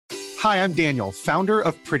Hi, I'm Daniel, founder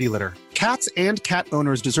of Pretty Litter. Cats and cat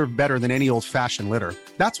owners deserve better than any old-fashioned litter.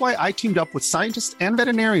 That's why I teamed up with scientists and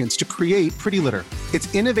veterinarians to create Pretty Litter.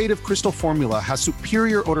 Its innovative crystal formula has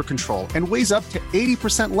superior odor control and weighs up to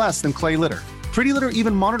 80% less than clay litter. Pretty Litter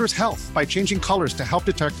even monitors health by changing colors to help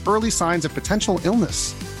detect early signs of potential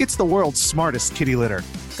illness. It's the world's smartest kitty litter.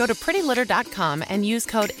 Go to prettylitter.com and use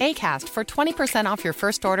code ACAST for 20% off your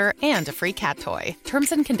first order and a free cat toy.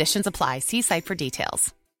 Terms and conditions apply. See site for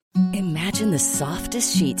details. Imagine the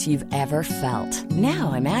softest sheets you've ever felt.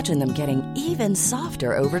 Now imagine them getting even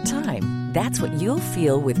softer over time. That's what you'll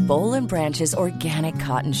feel with Boll & Branch's organic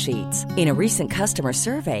cotton sheets. In a recent customer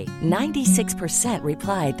survey, 96%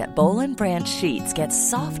 replied that Boll & Branch sheets get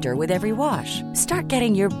softer with every wash. Start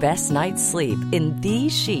getting your best night's sleep in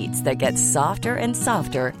these sheets that get softer and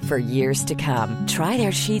softer for years to come. Try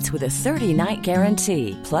their sheets with a 30-night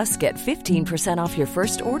guarantee. Plus, get 15% off your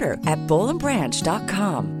first order at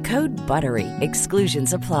bollandbranch.com. Code BUTTERY.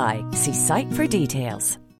 Exclusions apply. See site for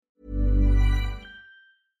details.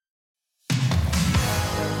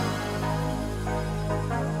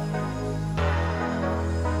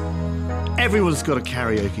 Everyone's got a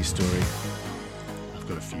karaoke story. I've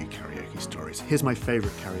got a few karaoke stories. Here's my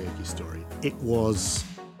favourite karaoke story. It was,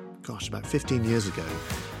 about 15 years ago,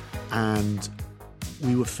 and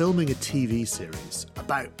we were filming a TV series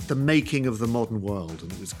about the making of the modern world,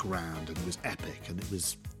 and it was grand, and it was epic, and it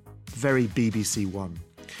was very BBC One.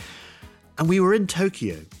 And we were in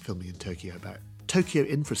Tokyo, filming in Tokyo, about Tokyo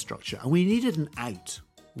infrastructure, and we needed an out.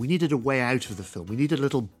 We needed a way out of the film. We needed a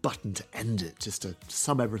little button to end it, just to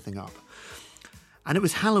sum everything up. And it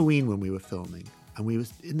was Halloween when we were filming, and we were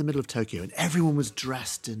in the middle of Tokyo, and everyone was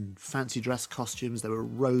dressed in fancy dress costumes. There were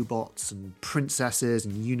robots and princesses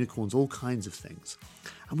and unicorns, all kinds of things.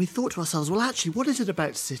 And we thought to ourselves, well, actually, what is it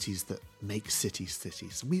about cities that make cities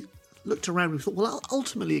cities? And we looked around and we thought, well,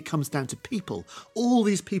 ultimately it comes down to people. All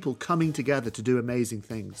these people coming together to do amazing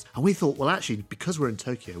things. And we thought, well, actually, because we're in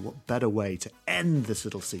Tokyo, what better way to end this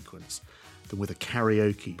little sequence than with a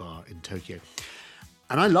karaoke bar in Tokyo?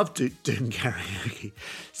 And I love doing karaoke.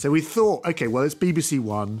 So we thought, okay, well, it's BBC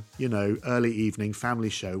One, early evening family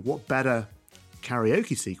show. What better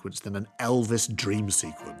karaoke sequence than an Elvis dream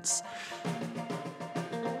sequence?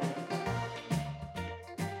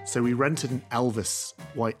 So we rented an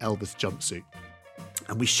white Elvis jumpsuit,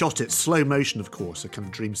 and we shot it slow motion, of course, a kind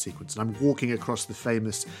of dream sequence. And I'm walking across the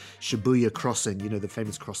famous Shibuya crossing, the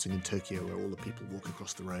famous crossing in Tokyo where all the people walk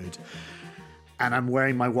across the road. And I'm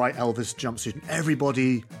wearing my white Elvis jumpsuit, and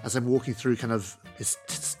everybody, as I'm walking through, kind of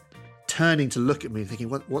is turning to look at me and thinking,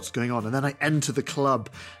 what's going on? And then I enter the club,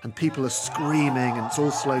 and people are screaming, and it's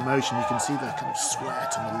all slow motion. You can see the kind of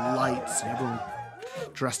sweat and the lights, and everyone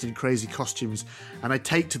dressed in crazy costumes. And I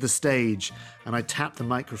take to the stage, and I tap the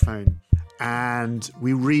microphone, and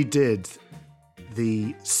we redid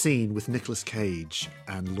the scene with Nicolas Cage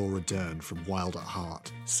and Laura Dern from Wild at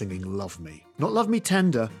Heart singing Love Me. Not Love Me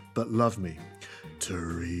Tender, but Love Me. To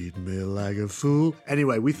read me like a fool.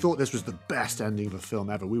 Anyway, we thought this was the best ending of a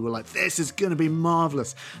film ever. We were like, this is going to be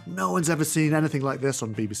marvellous. No one's ever seen anything like this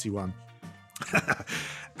on BBC One.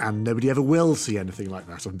 And nobody ever will see anything like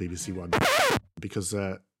that on BBC One. Because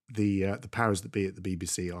the powers that be at the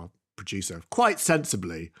BBC, our producer, quite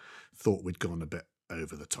sensibly thought we'd gone a bit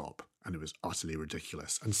over the top. And it was utterly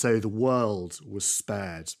ridiculous. And so the world was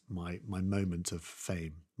spared my moment of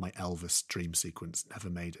fame. My Elvis dream sequence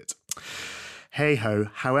never made it. Hey-ho.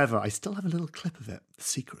 However, I still have a little clip of it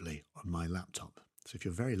secretly on my laptop. So if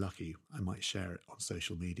you're very lucky, I might share it on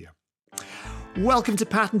social media. Welcome to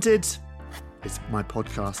Patented. It's my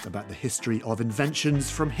podcast about the history of inventions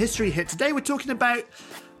from History Hit. Today we're talking about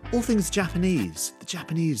all things Japanese. The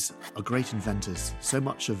Japanese are great inventors. So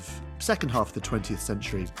much of the second half of the 20th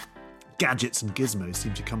century, gadgets and gizmos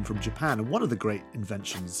seem to come from Japan. And one of the great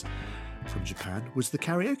inventions from Japan was the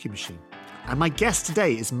karaoke machine. And my guest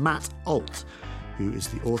today is Matt Alt, who is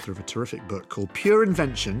the author of a terrific book called Pure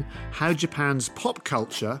Invention: How Japan's Pop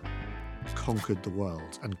Culture Conquered the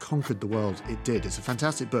World. And conquered the world it did. It's a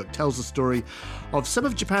fantastic book. Tells the story of some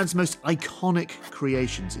of Japan's most iconic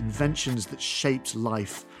creations, inventions that shaped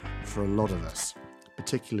life for a lot of us,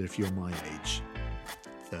 particularly if you're my age,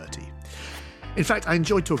 30. In fact, I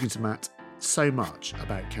enjoyed talking to Matt so much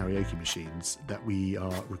about karaoke machines that we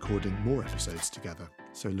are recording more episodes together.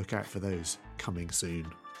 So look out for those coming soon.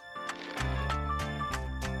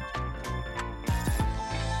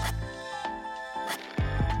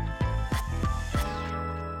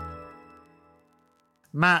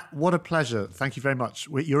 Matt, what a pleasure. Thank you very much.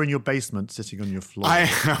 You're in your basement, sitting on your floor. I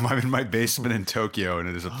am. I'm in my basement in Tokyo, and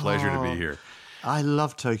it is a pleasure to be here. I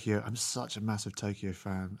love Tokyo. I'm such a massive Tokyo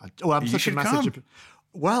fan. I'm you such a should massive come. Japan.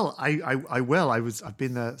 Well, I will. I've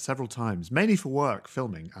been there several times, mainly for work,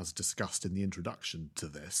 filming, as discussed in the introduction to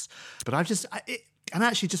this. But I'm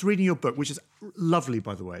actually just reading your book, which is lovely,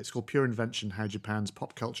 by the way. It's called Pure Invention: How Japan's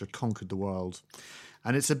Pop Culture Conquered the World.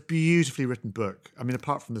 And it's a beautifully written book. I mean,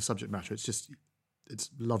 apart from the subject matter, it's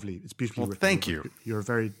lovely. It's beautifully written. Thank you. You're a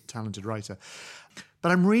very talented writer.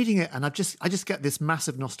 But I'm reading it and I just get this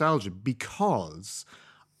massive nostalgia because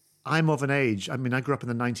I'm of an age. I mean, I grew up in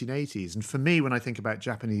the 1980s. And for me, when I think about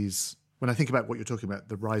what you're talking about,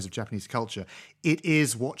 the rise of Japanese culture, it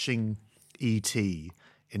is watching E.T.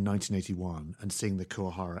 in 1981 and seeing the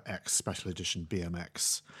Kuwahara X Special Edition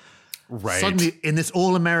BMX. Right. Suddenly, in this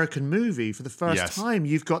all-American movie, for the first Yes. time,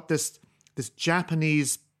 you've got this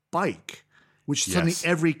Japanese bike, which suddenly Yes.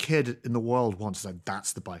 every kid in the world wants. Like,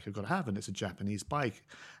 that's the bike I've got to have, and it's a Japanese bike.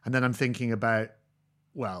 And then I'm thinking about,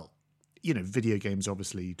 well, video games,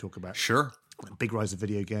 obviously, you talk about. Sure. Big rise of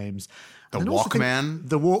video games. The And then also Walkman.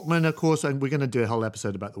 The Walkman, of course, and we're going to do a whole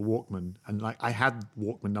episode about the Walkman. And I had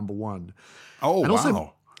Walkman number one. Oh, and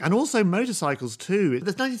wow. Also motorcycles too.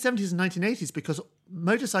 The 1970s and 1980s, because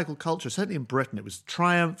motorcycle culture, certainly in Britain, it was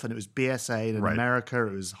Triumph and it was BSA, and in Right. America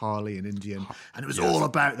it was Harley and Indian, and it was all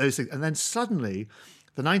about those things. And then suddenly,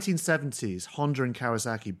 the 1970s, Honda and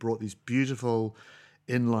Kawasaki brought these beautiful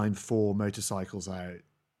inline four motorcycles out.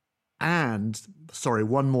 And sorry,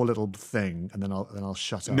 one more little thing, and then I'll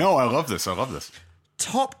shut up. No, I love this.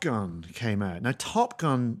 Top Gun came out. Now, Top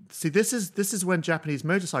Gun, see, this is when Japanese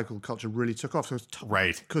motorcycle culture really took off. So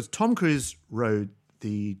Right. Because Tom Cruise rode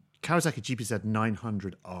the Kawasaki GPZ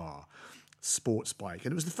 900R sports bike.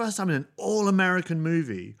 And it was the first time in an all-American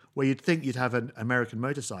movie where you'd think you'd have an American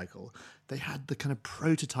motorcycle. They had the kind of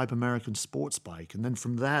prototype American sports bike. And then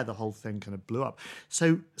from there, the whole thing kind of blew up.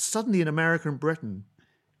 So suddenly in America and Britain,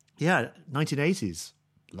 1980s.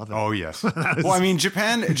 Love it. Oh, yes. Well, I mean,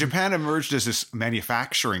 Japan emerged as this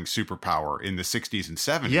manufacturing superpower in the 60s and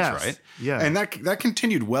 70s, Yes, right? yeah. And that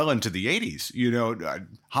continued well into the 80s.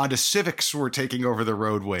 Honda Civics were taking over the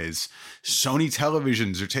roadways. Sony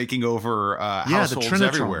televisions are taking over households Trinitron.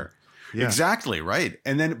 everywhere. Yeah. Exactly, right.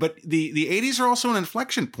 And then, but the 80s are also an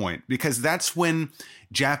inflection point because that's when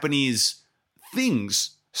Japanese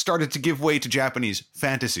things started to give way to Japanese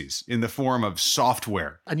fantasies in the form of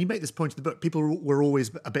software. And you make this point in the book. People were always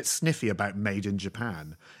a bit sniffy about "Made in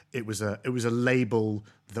Japan." It was a label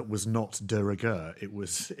that was not de rigueur. It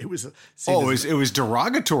was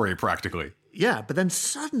derogatory practically. Yeah, but then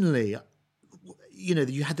suddenly,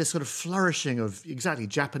 you had this sort of flourishing of exactly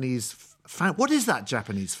Japanese. What is that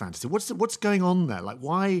Japanese fantasy? What's going on there? Like,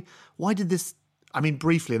 why did this? I mean,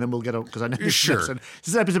 briefly, and then we'll get on, because I know this is an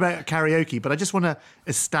episode about karaoke, but I just want to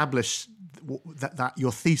establish that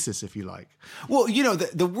your thesis, if you like. Well,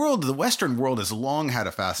 the Western world has long had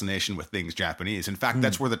a fascination with things Japanese. In fact,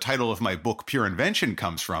 that's where the title of my book, Pure Invention,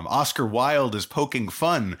 comes from. Oscar Wilde is poking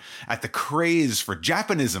fun at the craze for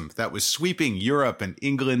Japanism that was sweeping Europe and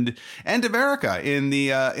England and America in the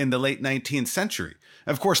late 19th century.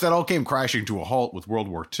 Of course, that all came crashing to a halt with World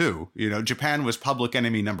War II. Japan was public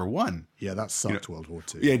enemy number one. Yeah, that sucked, World War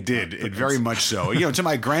II. Yeah, it did. It very much so. To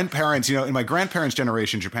my grandparents, in my grandparents'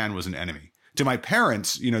 generation, Japan was an enemy. To my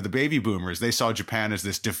parents, the baby boomers, they saw Japan as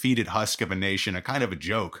this defeated husk of a nation, a kind of a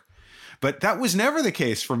joke. But that was never the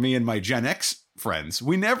case for me and my Gen X friends.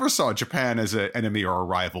 We never saw Japan as an enemy or a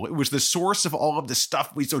rival. It was the source of all of the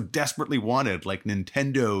stuff we so desperately wanted, like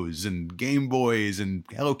Nintendos and Game Boys and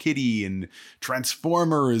Hello Kitty and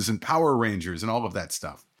Transformers and Power Rangers and all of that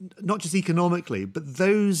stuff. Not just economically, but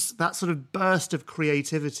that sort of burst of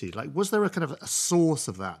creativity. Like, was there a kind of a source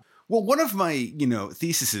of that? Well, one of my,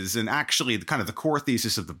 theses, and actually the core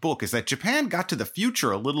thesis of the book, is that Japan got to the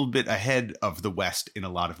future a little bit ahead of the West in a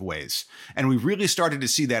lot of ways. And we really started to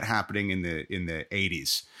see that happening in the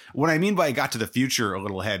 80s. What I mean by got to the future a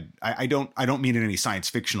little ahead, I don't mean in any science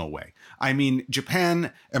fictional way. I mean,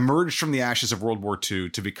 Japan emerged from the ashes of World War II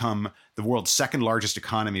to become the world's second largest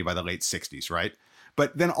economy by the late 60s, right?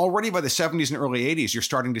 But then already by the 70s and early 80s, you're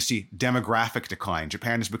starting to see demographic decline.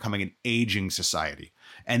 Japan is becoming an aging society.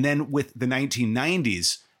 And then with the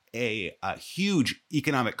 1990s, a huge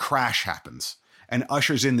economic crash happens and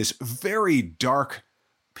ushers in this very dark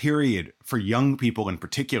period for young people in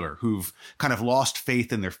particular who've kind of lost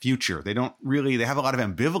faith in their future. They have a lot of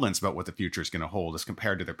ambivalence about what the future is going to hold as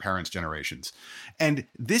compared to their parents' generations. And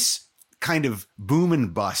this kind of boom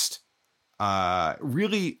and bust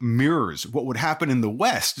really mirrors what would happen in the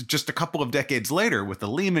West just a couple of decades later with the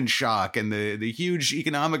Lehman shock and the huge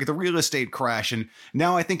the real estate crash. And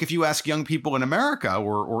now I think if you ask young people in America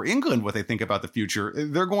or England what they think about the future,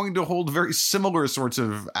 they're going to hold very similar sorts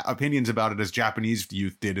of opinions about it as Japanese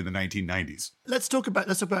youth did in the 1990s. Let's talk about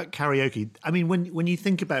karaoke. I mean, when you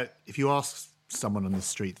think about, if you ask someone on the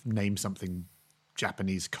street, name something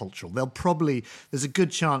Japanese cultural, there's a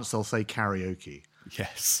good chance they'll say karaoke.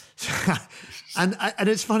 Yes. and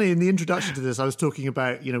it's funny, in the introduction to this, I was talking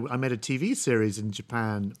about, I made a TV series in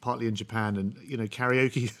Japan, partly in Japan, and,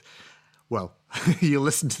 karaoke, well, you'll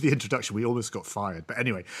listen to the introduction. We almost got fired. But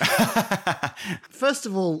anyway, first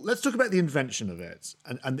of all, let's talk about the invention of it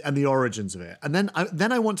and the origins of it. And then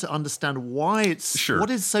I want to understand why what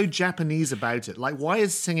is so Japanese about it? Like, why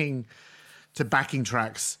is singing to backing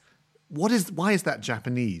tracks, why is that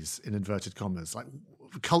Japanese, in inverted commas? Like,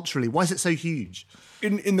 culturally, why is it so huge?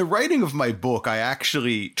 In the writing of my book, I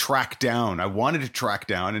actually wanted to track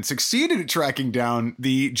down and succeeded at tracking down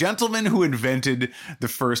the gentleman who invented the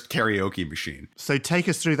first karaoke machine. So take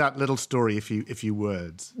us through that little story, if you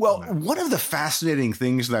would. Well, one of the fascinating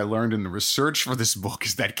things that I learned in the research for this book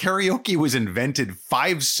is that karaoke was invented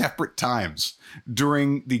 5 separate times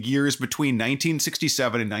during the years between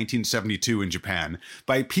 1967 and 1972 in Japan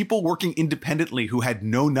by people working independently who had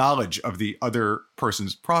no knowledge of the other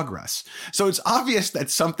person's progress. So it's obvious that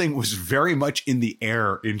something was very much in the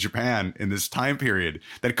air in Japan in this time period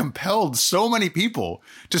that compelled so many people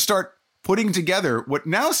to start putting together what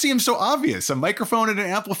now seems so obvious: a microphone and an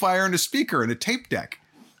amplifier and a speaker and a tape deck.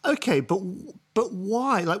 Okay, but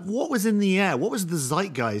why? Like, what was in the air? What was the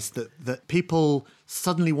zeitgeist that people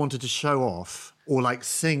suddenly wanted to show off or like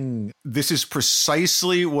sing? This is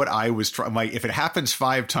precisely what I was trying. If it happens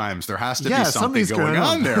 5 times, there has to be something going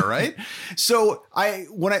on there, right? So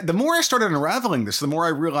the more I started unraveling this, the more I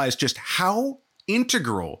realized just how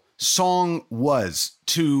integral song was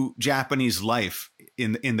to Japanese life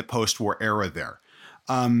in the post-war era there.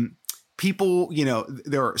 People,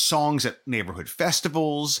 there are songs at neighborhood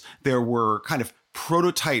festivals. There were kind of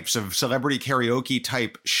prototypes of celebrity karaoke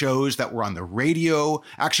type shows that were on the radio.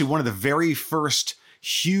 Actually, one of the very first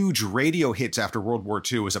huge radio hits after World War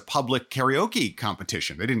II was a public karaoke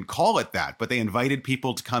competition. They didn't call it that, but they invited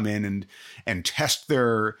people to come in and test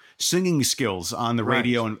their singing skills on the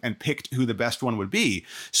radio and picked who the best one would be.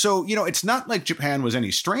 So, it's not like Japan was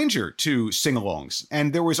any stranger to sing-alongs.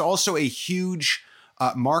 And there was also a huge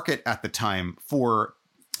market at the time for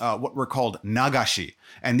what were called nagashi.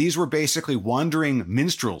 And these were basically wandering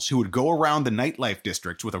minstrels who would go around the nightlife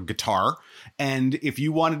districts with a guitar. And if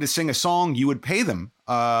you wanted to sing a song, you would pay them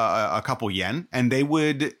a couple yen, and they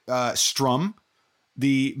would strum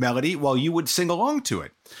the melody while you would sing along to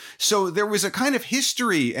it. So there was a kind of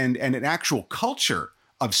history and an actual culture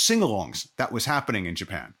of sing-alongs that was happening in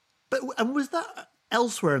Japan. And was that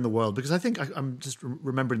elsewhere in the world? Because I think I'm just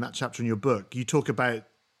remembering that chapter in your book. You talk about,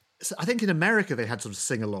 I think in America they had sort of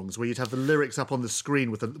sing-alongs where you'd have the lyrics up on the screen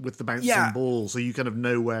with the bouncing ball, so you kind of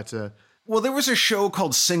know where to. Well, there was a show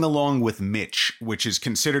called Sing Along with Mitch, which is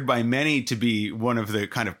considered by many to be one of the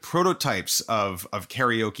kind of prototypes of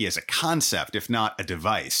karaoke as a concept, if not a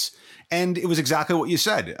device. And it was exactly what you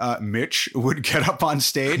said. Mitch would get up on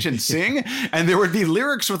stage and sing, and there would be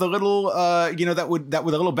lyrics with a little, that with a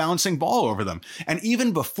little bouncing ball over them. And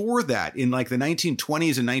even before that, in like the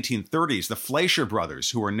 1920s and 1930s, the Fleischer brothers,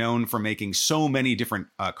 who are known for making so many different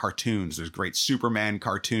cartoons, there's great Superman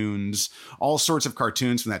cartoons, all sorts of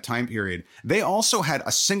cartoons from that time period. They also had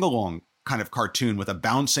a sing-along kind of cartoon with a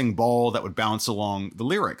bouncing ball that would bounce along the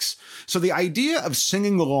lyrics. So the idea of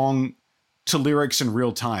singing along to lyrics in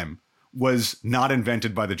real time was not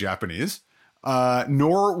invented by the Japanese,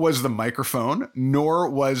 nor was the microphone, nor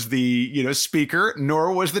was the speaker,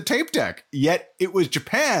 nor was the tape deck. Yet it was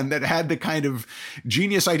Japan that had the kind of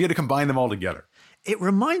genius idea to combine them all together. It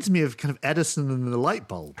reminds me of kind of Edison and the light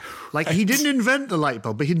bulb. Like, he didn't invent the light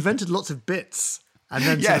bulb, but he invented lots of bits, and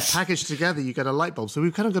then sort of packaged together, you get a light bulb. So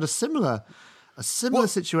we've kind of got a similar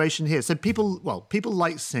situation here. So people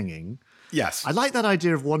like singing. Yes. I like that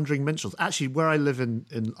idea of wandering minstrels. Actually, where I live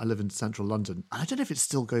I live in central London. I don't know if it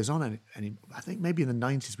still goes on any I think maybe in the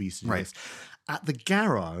 90s we used to do this. At the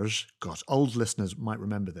garage, gosh, old listeners might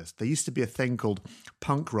remember this. There used to be a thing called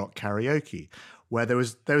punk rock karaoke, where there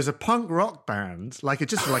was a punk rock band, like a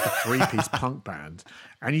 3-piece punk band,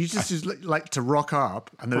 and you just like to rock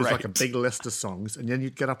up, and there was like a big list of songs, and then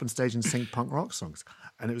you'd get up on stage and sing punk rock songs,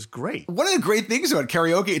 and it was great. One of the great things about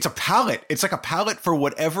karaoke, it's a palette. It's like a palette for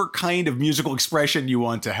whatever kind of musical expression you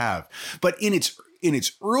want to have. But in its in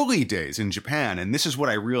its early days in Japan, and this is what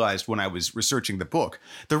I realized when I was researching the book,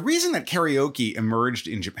 the reason that karaoke emerged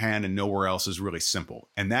in Japan and nowhere else is really simple.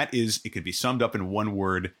 And that is, it could be summed up in one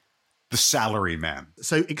word: the salaryman.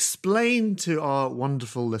 So explain to our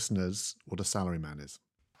wonderful listeners what a salaryman is.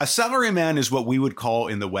 A salaryman is what we would call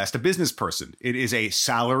in the West a business person. It is a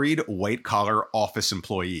salaried, white-collar office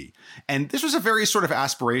employee. And this was a very sort of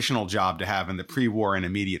aspirational job to have in the pre-war and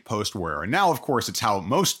immediate post-war. And now, of course, it's how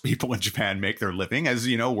most people in Japan make their living, as,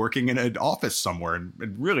 you know, working in an office somewhere, and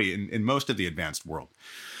really in most of the advanced world.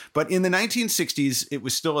 But in the 1960s, it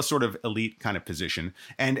was still a sort of elite kind of position.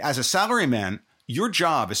 And as a salaryman, your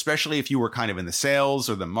job, especially if you were kind of in the sales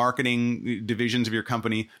or the marketing divisions of your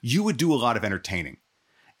company, you would do a lot of entertaining.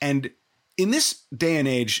 And in this day and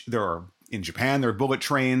age, in Japan, there are bullet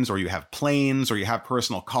trains, or you have planes, or you have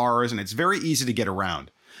personal cars, and it's very easy to get around.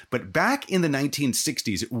 But back in the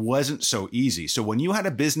 1960s, it wasn't so easy. So when you had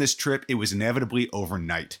a business trip, it was inevitably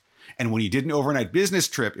overnight. And when you did an overnight business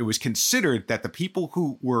trip, it was considered that the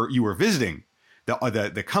people you were visiting,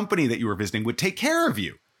 the company that you were visiting, would take care of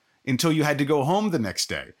you until you had to go home the next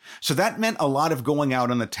day. So that meant a lot of going out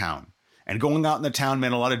in the town. And going out in the town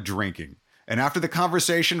meant a lot of drinking. And after the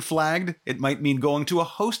conversation flagged, it might mean going to a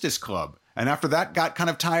hostess club. And after that got kind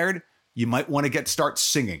of tired, you might want to start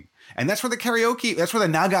singing. And that's where the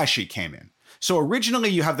nagashi came in. So originally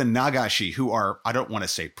you have the nagashi, who are, I don't want to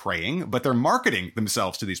say praying, but they're marketing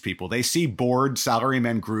themselves to these people. They see bored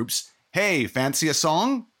salaryman groups. Hey, fancy a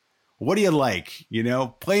song? What do you like? You know,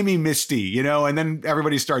 play me Misty, you know, and then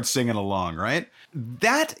everybody starts singing along, right?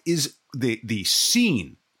 That is the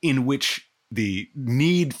scene in which the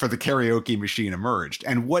need for the karaoke machine emerged.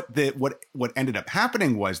 And what ended up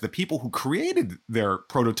happening was the people who created their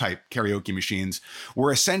prototype karaoke machines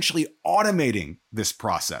were essentially automating this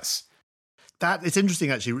process. It's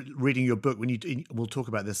interesting, actually, reading your book, we'll talk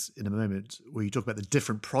about this in a moment, where you talk about the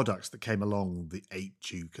different products that came along, the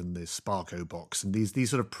 8-Juke and the Sparko box and these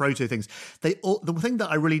sort of proto things. The thing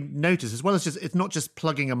that I really noticed, as well as it's not just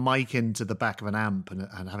plugging a mic into the back of an amp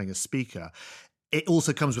and having a speaker, it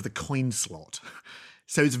also comes with a coin slot.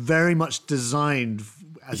 So it's very much designed,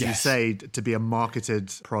 as you say, to be a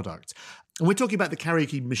marketed product. And we're talking about the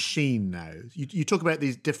karaoke machine now. You talk about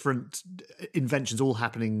these different inventions all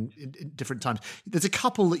happening in different times. There's a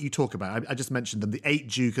couple that you talk about. I just mentioned them, the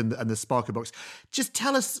 8-Juke and the Sparko box. Just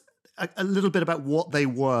tell us a little bit about what they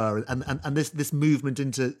were and this movement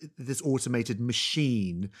into this automated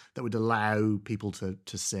machine that would allow people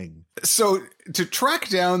to sing. So to track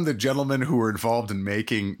down the gentlemen who were involved in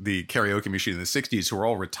making the karaoke machine in the 60s, who are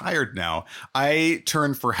all retired now, I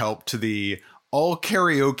turned for help to the All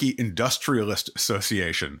Karaoke Industrialist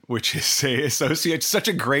Association, which is such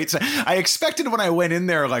a great. I expected when I went in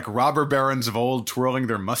there, like robber barons of old twirling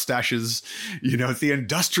their mustaches, you know, the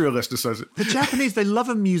Industrialist Association. The Japanese, they love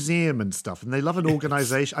a museum and stuff, and they love an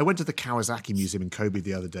organization. I went to the Kawasaki Museum in Kobe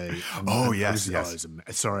the other day. Yes.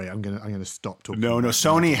 Sorry, I'm gonna stop talking. No,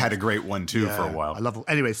 Sony had a great one too for a while. I love.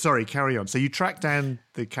 Anyway, sorry, carry on. So you tracked down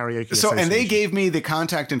the karaoke. So, and they gave me the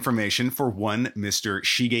contact information for one Mr.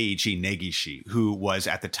 Shigeichi Negishi, who was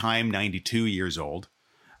at the time 92 years old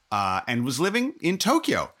and was living in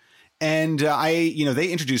Tokyo. And they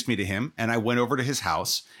introduced me to him, and I went over to his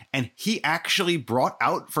house, and he actually brought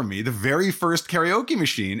out for me the very first karaoke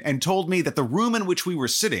machine and told me that the room in which we were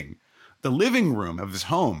sitting, the living room of his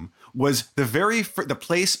home, was the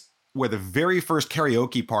place where the very first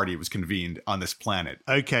karaoke party was convened on this planet.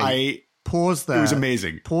 Okay. Pause there. It was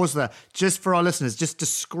amazing. Pause there. Just for our listeners, just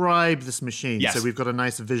describe this machine. Yes. So we've got a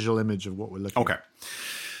nice visual image of what we're looking at. Okay.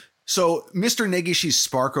 So Mr. Negishi's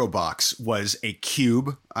Sparko box was a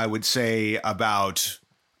cube, I would say about,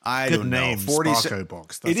 Good name, 40 Sparko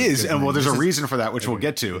box. That's it is. And well, there's a reason for that, which we'll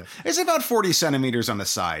get to. Yeah. It's about 40 centimeters on the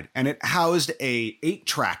side, and it housed a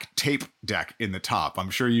 8-track tape deck in the top.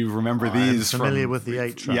 I'm sure you remember these. I'm familiar with the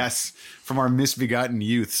 8-track. Yes, from our misbegotten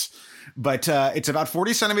youths. But it's about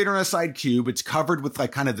 40 centimeter on a side cube. It's covered with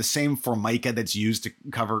like kind of the same formica that's used to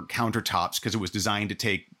cover countertops because it was designed to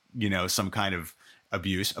take, some kind of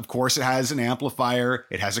abuse. Of course, it has an amplifier.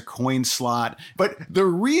 It has a coin slot. But the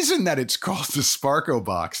reason that it's called the Sparko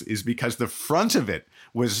box is because the front of it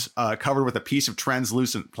was covered with a piece of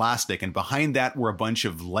translucent plastic, and behind that were a bunch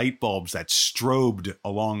of light bulbs that strobed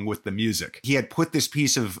along with the music. He had put this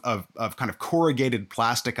piece of kind of corrugated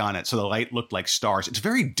plastic on it so the light looked like stars. It's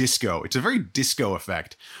very disco. It's a very disco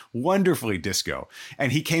effect. Wonderfully disco.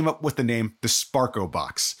 And he came up with the name the Sparko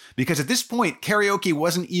box because at this point, karaoke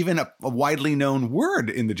wasn't even a widely known word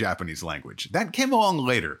in the Japanese language. That came along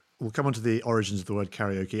later. we'll come on to the origins of the word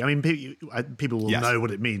karaoke. I mean, people will know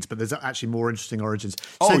what it means, but there's actually more interesting origins.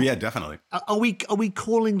 Oh, yeah, definitely. Are we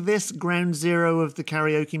calling this ground zero of the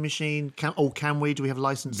karaoke machine? Can we? Do we have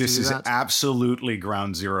license to do that? This is absolutely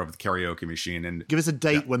ground zero of the karaoke machine. And give us a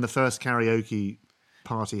date when the first karaoke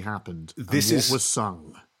party happened. What was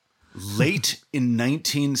sung? Late in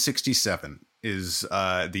 1967 is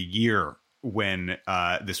the year when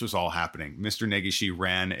this was all happening. Mr. Negishi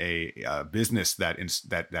ran a business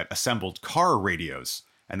that assembled car radios.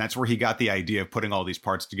 And that's where he got the idea of putting all these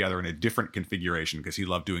parts together in a different configuration because he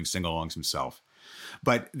loved doing sing-alongs himself.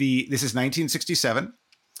 But this is 1967.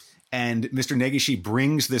 And Mr. Negishi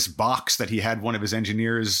brings this box that he had one of his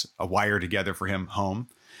engineers wire together for him home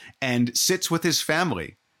and sits with his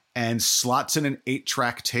family and slots in an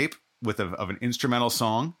 8-track tape of an instrumental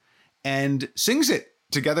song and sings it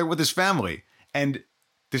together with his family. And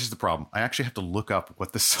this is the problem. I actually have to look up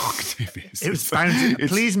what the song name is.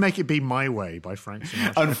 Please Make It Be My Way by Frank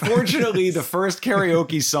Sinatra. Unfortunately, the first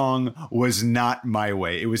karaoke song was not My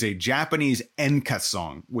Way. It was a Japanese enka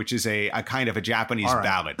song, which is a kind of a Japanese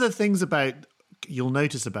ballad. The things you'll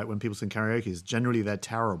notice about when people sing karaoke is generally they're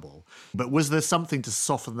terrible. But was there something to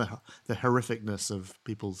soften the horrificness of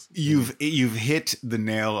people's... You've hit the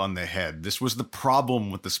nail on the head. This was the problem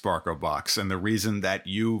with the Sparko box and the reason that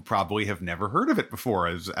you probably have never heard of it before,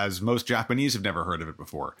 as most Japanese have never heard of it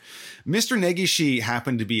before. Mr. Negishi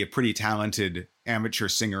happened to be a pretty talented amateur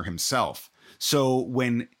singer himself. So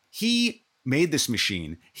when he made this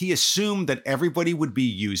machine, he assumed that everybody would be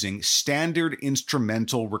using standard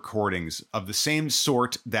instrumental recordings of the same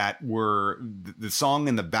sort that were the song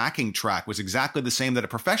and the backing track was exactly the same that a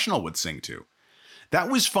professional would sing to. That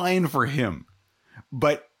was fine for him.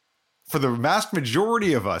 But for the vast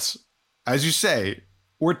majority of us, as you say,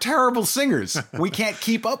 we're terrible singers. We can't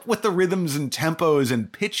keep up with the rhythms and tempos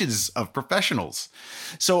and pitches of professionals.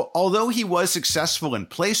 So although he was successful in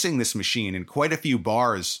placing this machine in quite a few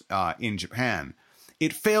bars in Japan,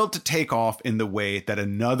 it failed to take off in the way that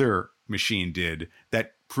another machine did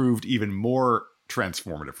that proved even more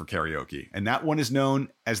transformative for karaoke. And that one is known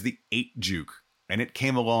as the 8-juke. And it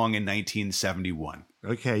came along in 1971.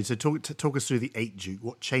 Okay, so talk us through the 8-juke.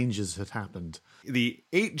 What changes had happened? The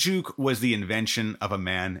 8-juke was the invention of a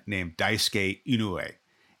man named Daisuke Inoue.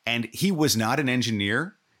 And he was not an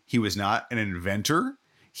engineer. He was not an inventor.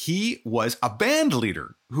 He was a band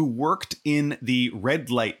leader who worked in the red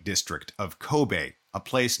light district of Kobe, a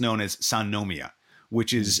place known as Sannomiya,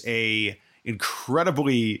 which is a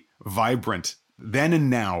incredibly vibrant, then and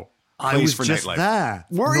now, I was just nightlife. There.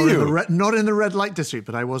 Were you? Not in the red light district,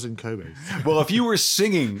 but I was in Kobe. Well, if you were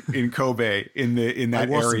singing in Kobe in that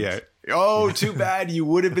area, oh, too bad. You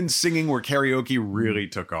would have been singing where karaoke really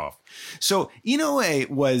took off. So Inoue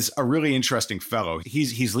was a really interesting fellow.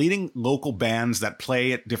 He's leading local bands that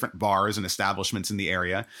play at different bars and establishments in the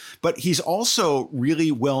area, but he's also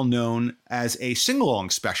really well known as a sing-along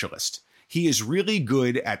specialist. He is really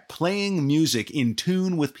good at playing music in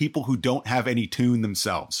tune with people who don't have any tune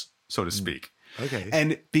themselves, so to speak. Okay.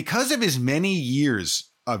 And because of his many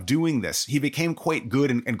years of doing this, he became quite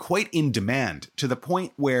good and quite in demand to the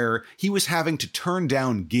point where he was having to turn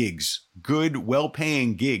down gigs, good,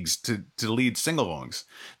 well-paying gigs to lead sing-alongs.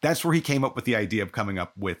 That's where he came up with the idea of coming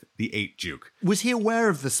up with the 8-juke. Was he aware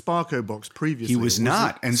of the Sparko box previously? He was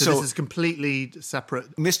not. And so this is completely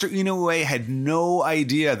separate. Mr. Inoue had no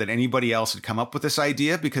idea that anybody else had come up with this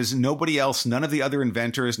idea because nobody else, none of the other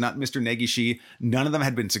inventors, not Mr. Negishi, none of them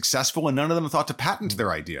had been successful and none of them thought to patent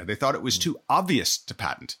their idea. They thought it was too obvious to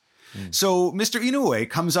patent. So Mr. Inoue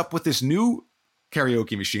comes up with this new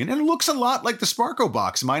karaoke machine, and it looks a lot like the Sparko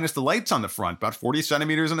box, minus the lights on the front, about 40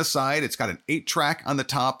 centimeters on the side. It's got an 8-track on the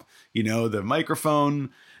top. You know, the microphone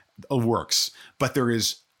works. But there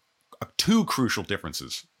is 2 crucial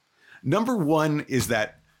differences. Number one is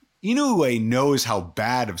that Inoue knows how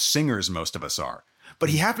bad of singers most of us are, but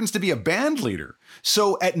he happens to be a band leader.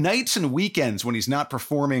 So at nights and weekends when he's not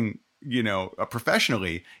performing,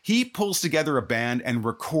 professionally, he pulls together a band and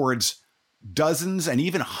records dozens and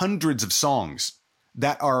even hundreds of songs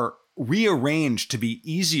that are rearranged to be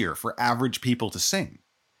easier for average people to sing.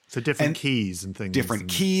 So different keys and things. Different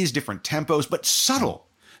keys, different tempos, but subtle.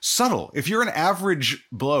 If you're an average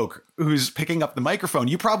bloke who's picking up the microphone,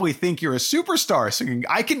 you probably think you're a superstar singing.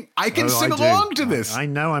 I can sing along to this. I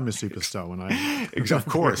know I'm a superstar when I... Of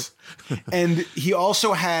course. And he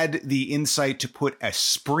also had the insight to put a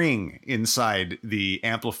spring inside the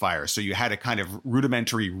amplifier. So you had a kind of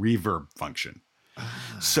rudimentary reverb function.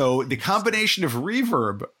 So the combination of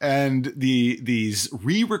reverb and these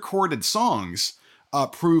re-recorded songs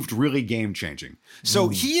proved really game-changing. So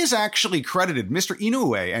he is actually credited, Mr.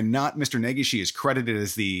 Inoue and not Mr. Negishi is credited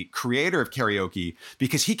as the creator of karaoke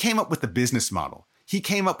because he came up with the business model. He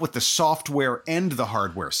came up with the software and the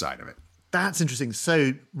hardware side of it. That's interesting.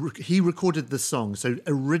 So he recorded the song. So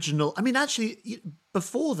original. I mean, actually,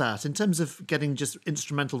 before that, in terms of getting just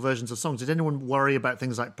instrumental versions of songs, did anyone worry about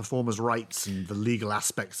things like performers' rights and the legal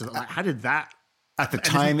aspects of it? Like, how did that? At the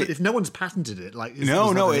time, if no one's patented it, like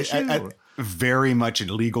very much a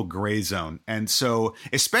legal gray zone. And so,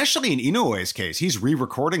 especially in Inoue's case, he's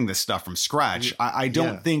re-recording this stuff from scratch. I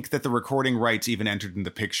don't think that the recording rights even entered in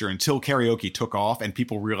the picture until karaoke took off and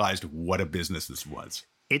people realized what a business this was.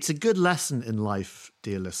 It's a good lesson in life,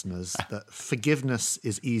 dear listeners, that forgiveness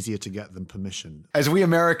is easier to get than permission. As we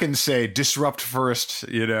Americans say, disrupt first,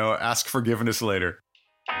 ask forgiveness later.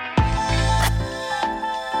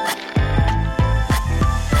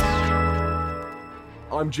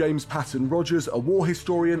 I'm James Patton Rogers, a war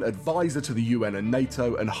historian, advisor to the UN and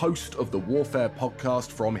NATO, and host of the Warfare podcast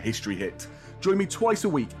from History Hit. Join me twice a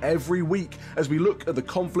week, every week, as we look at the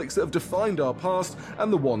conflicts that have defined our past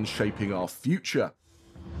and the ones shaping our future.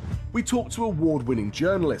 We talk to award-winning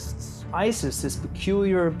journalists. ISIS, this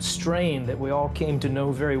peculiar strain that we all came to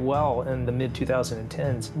know very well in the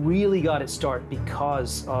mid-2010s, really got its start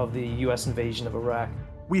because of the US invasion of Iraq.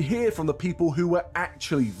 We hear from the people who were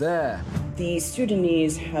actually there. The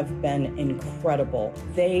Sudanese have been incredible.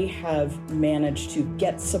 They have managed to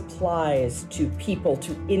get supplies to people,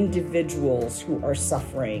 to individuals who are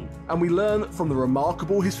suffering. And we learn from the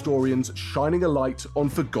remarkable historians shining a light on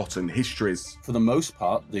forgotten histories. For the most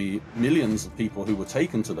part, the millions of people who were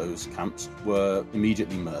taken to those camps were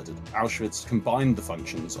immediately murdered. Auschwitz combined the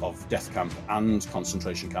functions of death camp and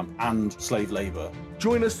concentration camp and slave labor.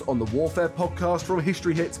 Join us on the Warfare podcast from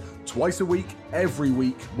History Hit twice a week, every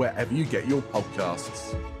week, wherever you get your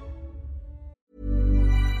podcasts.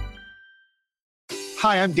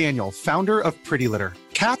 Hi, I'm Daniel, founder of Pretty Litter.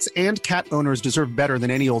 Cats and cat owners deserve better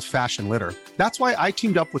than any old-fashioned litter. That's why I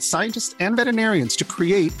teamed up with scientists and veterinarians to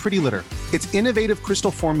create Pretty Litter. Its innovative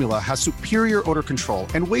crystal formula has superior odor control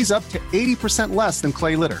and weighs up to 80% less than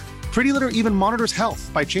clay litter. Pretty Litter even monitors health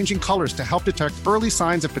by changing colors to help detect early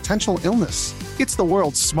signs of potential illness. It's the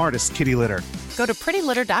world's smartest kitty litter. Go to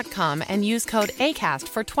prettylitter.com and use code ACAST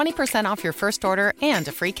for 20% off your first order and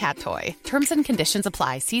a free cat toy. Terms and conditions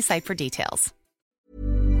apply. See site for details.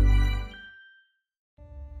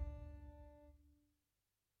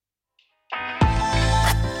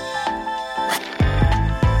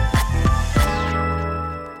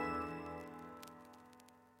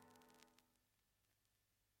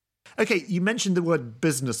 Okay, you mentioned the word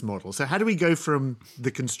business model. So how do we go from the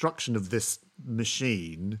construction of this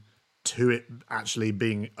machine to it actually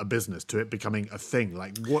being a business, to it becoming a thing?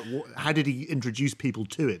 Like, how did he introduce people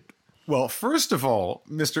to it? Well, first of all,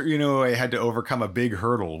 Mr. Inoue had to overcome a big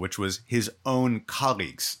hurdle, which was his own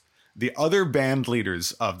colleagues. The other band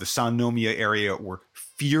leaders of the Sannomiya area were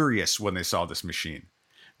furious when they saw this machine.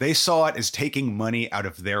 They saw it as taking money out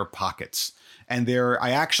of their pockets. And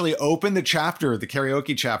I actually opened the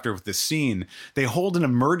karaoke chapter with this scene. They hold an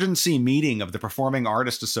emergency meeting of the Performing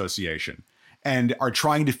Artists Association and are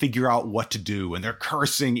trying to figure out what to do. And they're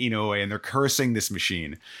cursing Inoue and they're cursing this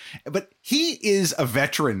machine. But he is a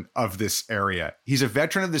veteran of this area. He's a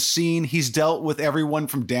veteran of the scene. He's dealt with everyone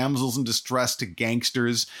from damsels in distress to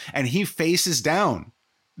gangsters. And he faces down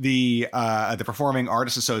the Performing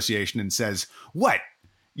Artists Association and says, "What?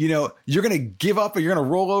 You're going to give up or you're going to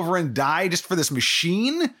roll over and die just for this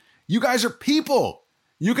machine? You guys are people.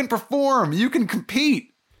 You can perform. You can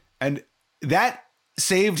compete." And that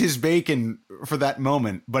saved his bacon for that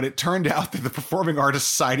moment. But it turned out that the Performing Artists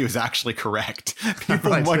Society was actually correct.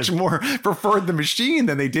 People much more preferred the machine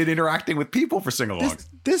than they did interacting with people for sing-alongs.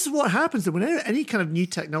 This is what happens. When any kind of new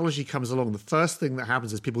technology comes along, the first thing that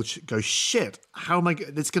happens is people go, shit, how am I?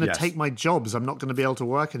 It's going to take my jobs. I'm not going to be able to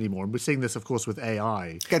work anymore. And we're seeing this, of course, with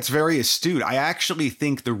AI. That's very astute. I actually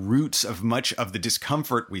think the roots of much of the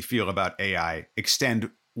discomfort we feel about AI extend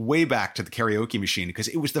way back to the karaoke machine, because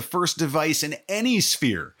it was the first device in any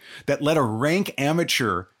sphere that let a rank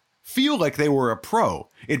amateur feel like they were a pro.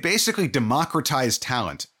 It basically democratized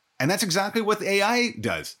talent. And that's exactly what the AI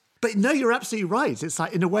does. But no, you're absolutely right. It's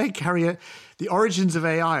like, in a way, the origins of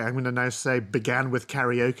AI, I'm going to now say, began with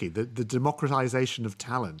karaoke, the democratization of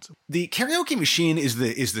talent. The karaoke machine is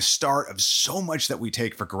the start of so much that we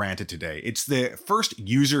take for granted today. It's the first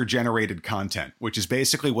user-generated content, which is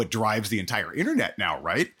basically what drives the entire internet now,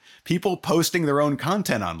 right? People posting their own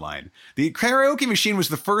content online. The karaoke machine was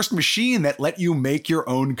the first machine that let you make your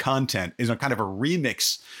own content, is a kind of a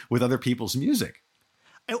remix with other people's music.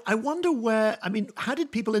 I wonder where. I mean, how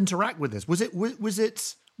did people interact with this? Was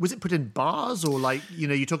it put in bars, or like, you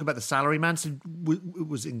know, you talk about the salaryman, so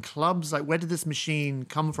was it in clubs? Like, where did this machine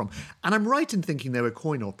come from? And I'm right in thinking they were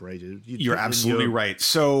coin operated. You're absolutely right.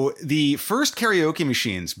 So the first karaoke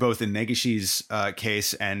machines, both in Negishi's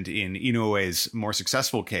case and in Inoue's more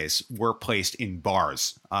successful case, were placed in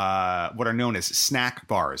bars, what are known as snack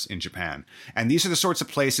bars in Japan. And these are the sorts of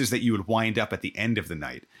places that you would wind up at the end of the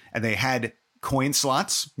night. And they had coin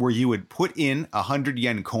slots where you would put in 100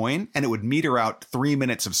 yen coin and it would meter out 3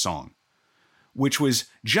 minutes of song, which was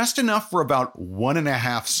just enough for about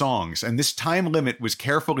 1.5 songs. And this time limit was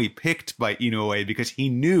carefully picked by Inoue because he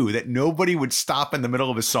knew that nobody would stop in the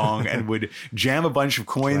middle of a song and would jam a bunch of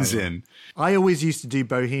coins in. I always used to do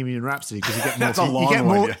Bohemian Rhapsody because you get more. That's a long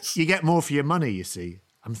one, yes. You get more for your money, you see.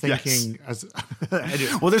 I'm thinking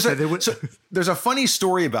anyway, well, there's a funny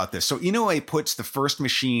story about this. So Inoue puts the first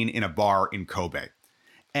machine in a bar in Kobe,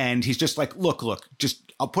 and he's just like, look,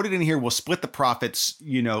 just I'll put it in here. We'll split the profits.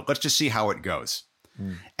 You know, let's just see how it goes.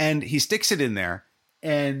 And he sticks it in there,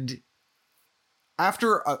 and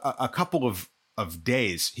after a couple of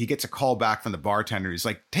days, he gets a call back from the bartender. He's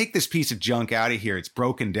like, take this piece of junk out of here. It's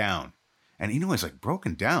broken down. And Inoue's like,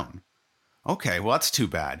 broken down? Okay, well, that's too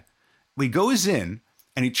bad. Well, he goes in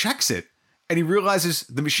and he checks it, and he realizes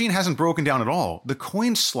the machine hasn't broken down at all. The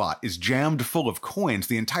coin slot is jammed full of coins.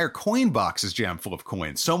 The entire coin box is jammed full of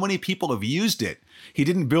coins. So many people have used it. He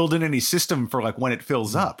didn't build in any system for like when it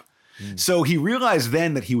fills up. So he realized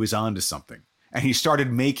then that he was onto something. And he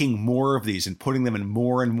started making more of these and putting them in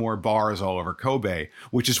more and more bars all over Kobe,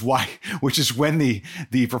 which is when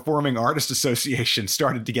the Performing Artists Association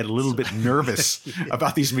started to get a little bit nervous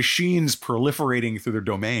about these machines proliferating through their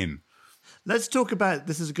domain. Let's talk about,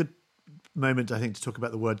 this is a good moment, I think, to talk about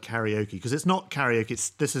the word karaoke, because it's not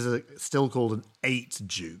karaoke. This is still called an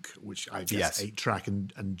 8-juke, which I guess 8-track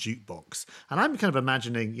and jukebox. And I'm kind of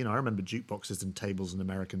imagining, you know, I remember jukeboxes and tables in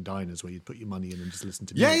American diners where you'd put your money in and just listen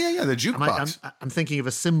to music. Yeah, the jukebox. I'm thinking of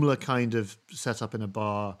a similar kind of setup in a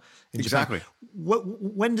bar in Japan.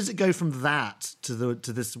 When does it go from that to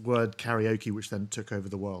this word karaoke, which then took over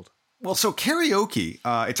the world? Well, so karaoke,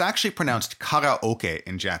 it's actually pronounced karaoke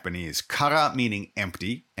in Japanese. Kara meaning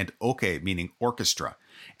empty and oke meaning orchestra.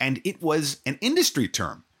 And it was an industry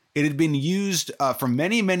term. It had been used for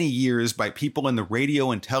many, many years by people in the radio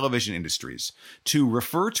and television industries to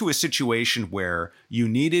refer to a situation where you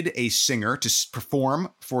needed a singer to perform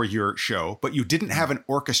for your show, but you didn't have an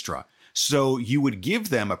orchestra. So you would give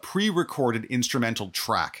them a pre-recorded instrumental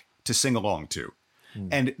track to sing along to.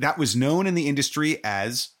 And that was known in the industry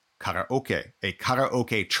as karaoke, a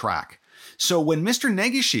karaoke track. So when Mr.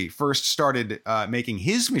 Negishi first started making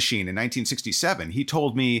his machine in 1967, he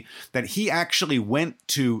told me that he actually went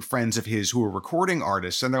to friends of his who were recording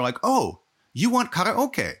artists, and they're like, oh, you want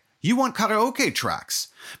karaoke? You want karaoke tracks?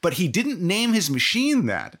 But he didn't name his machine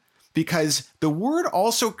that because the word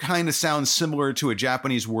also kind of sounds similar to a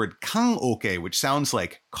Japanese word kan-oke, which sounds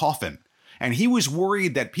like coffin. And he was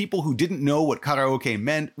worried that people who didn't know what karaoke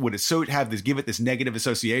meant would give it this negative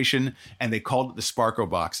association, and they called it the Sparko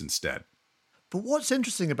box instead. But what's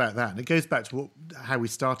interesting about that, and it goes back to how we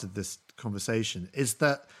started this conversation, is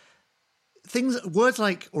that words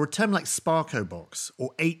like, or a term like Sparko box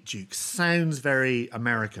or 8-juke sounds very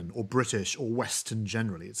American or British or Western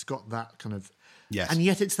generally. It's got that kind of, yes, and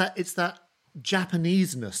yet it's that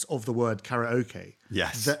Japanese-ness of the word karaoke,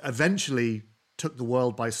 yes, that eventually took the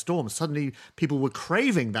world by storm. Suddenly people were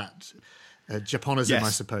craving that Japonism, yes, I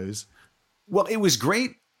suppose. Well, it was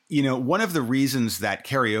great. You know, one of the reasons that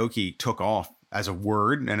karaoke took off as a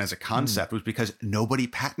word and as a concept was because nobody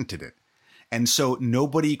patented it. And so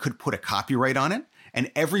nobody could put a copyright on it. And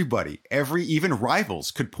even rivals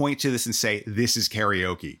could point to this and say, this is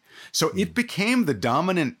karaoke. So it became the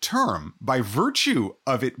dominant term by virtue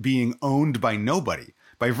of it being owned by nobody.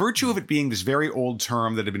 By virtue of it being this very old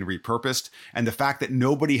term that had been repurposed, and the fact that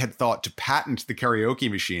nobody had thought to patent the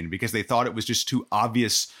karaoke machine because they thought it was just too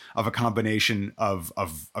obvious of a combination of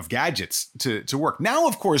gadgets to work. Now,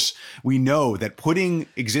 of course, we know that putting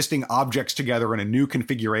existing objects together in a new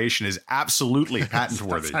configuration is absolutely patent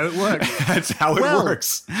worthy. That's how it works. That's how it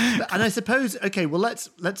works. And I suppose, okay, well,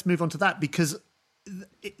 let's move on to that, because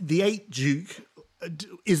the 8-juke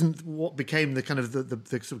isn't what became the kind of the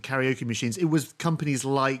sort of karaoke machines. It was companies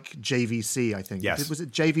like JVC, I think. Yes. Was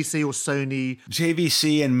it JVC or Sony?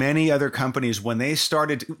 JVC and many other companies, when they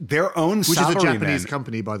started their own Which is a Japanese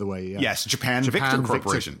company, by the way. Yeah. Yes, Japan Victor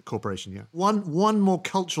Corporation, yeah. One more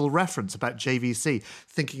cultural reference about JVC,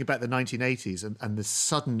 thinking about the 1980s and the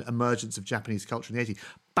sudden emergence of Japanese culture in the 80s.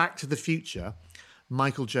 Back to the Future,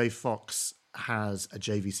 Michael J. Fox has a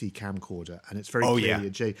JVC camcorder, and it's very clearly a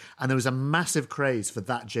J. And there was a massive craze for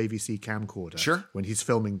that JVC camcorder when he's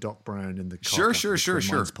filming Doc Brown in the car.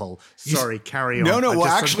 Sure. Pole. Sorry, carry on. No. Well,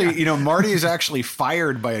 actually, Marty is actually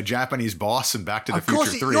fired by a Japanese boss in Back to the Future 3.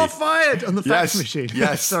 Of course, you're fired on the fax machine.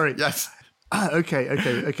 Yes. Sorry. Yes. Okay.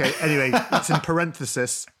 Anyway, that's in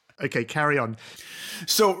parenthesis. Okay, carry on.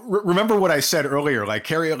 So remember what I said earlier,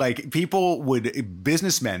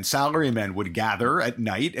 businessmen, salarymen would gather at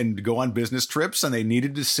night and go on business trips, and they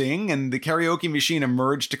needed to sing, and the karaoke machine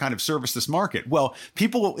emerged to kind of service this market. Well,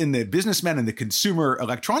 people in the businessmen and the consumer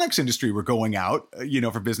electronics industry were going out,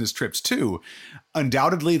 for business trips too.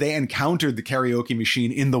 Undoubtedly, they encountered the karaoke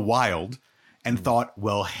machine in the wild and thought,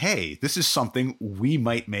 well, hey, this is something we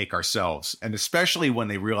might make ourselves. And especially when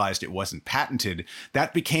they realized it wasn't patented,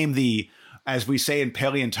 that became as we say in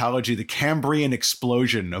paleontology, the Cambrian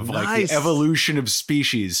explosion of the evolution of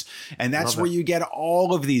species. And that's where you get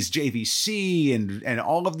all of these JVC and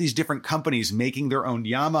all of these different companies making their own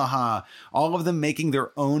Yamaha, all of them making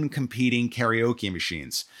their own competing karaoke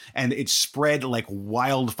machines. And it spread like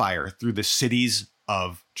wildfire through the cities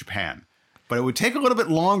of Japan. But it would take a little bit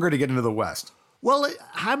longer to get into the West. Well,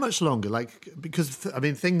 how much longer? Because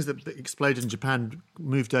things that exploded in Japan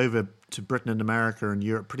moved over to Britain and America and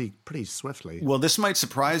Europe pretty swiftly. Well, this might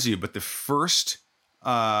surprise you, but the first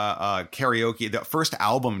karaoke, the first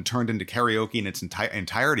album turned into karaoke in its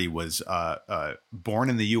entirety was Born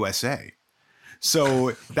in the USA.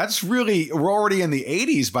 So that's we're already in the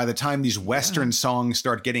 80s by the time these Western songs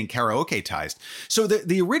start getting karaoke-tized. So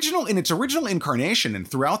the original, in its original incarnation and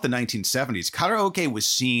throughout the 1970s, karaoke was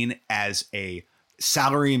seen as a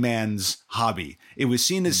salaryman's hobby. It was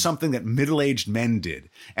seen as something that middle-aged men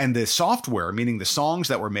did. And the software, meaning the songs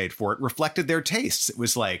that were made for it, reflected their tastes. It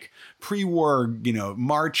was like pre-war,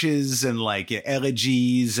 marches and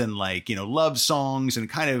elegies and love songs and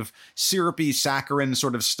kind of syrupy, saccharine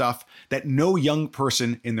sort of stuff that no young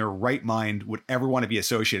person in their right mind would ever want to be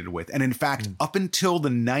associated with. And in fact, up until the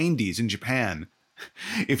 90s in Japan,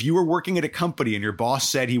 if you were working at a company and your boss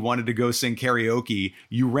said he wanted to go sing karaoke,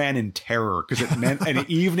 you ran in terror because it meant an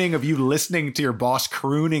evening of you listening to your boss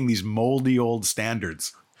crooning these moldy old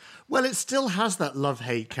standards. Well, it still has that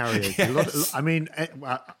love-hate karaoke. Yes.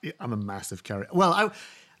 I'm a massive karaoke. Well,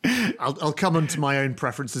 I'll come on to my own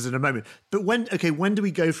preferences in a moment. But when do we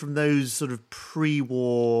go from those sort of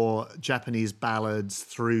pre-war Japanese ballads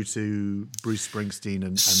through to Bruce Springsteen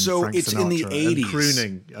and Frank it's Sinatra in the 80s. And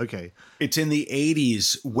crooning? Okay. It's in the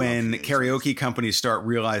 80s when karaoke companies start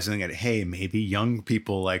realizing that, hey, maybe young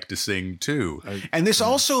people like to sing too. And this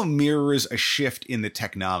also mirrors a shift in the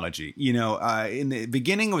technology. In the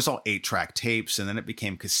beginning, it was all 8-track tapes, and then it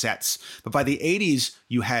became cassettes. But by the 80s,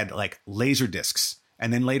 you had laser discs.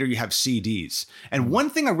 And then later you have CDs. And one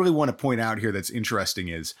thing I really want to point out here that's interesting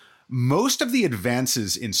is most of the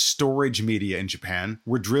advances in storage media in Japan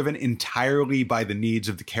were driven entirely by the needs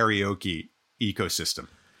of the karaoke ecosystem.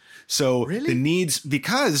 So the needs,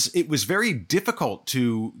 because it was very difficult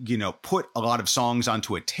to, put a lot of songs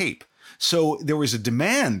onto a tape. So there was a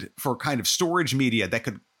demand for kind of storage media that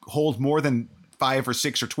could hold more than 5 or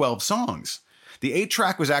 6 or 12 songs. The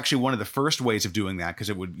 8-track was actually one of the first ways of doing that because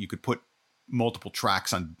you could put multiple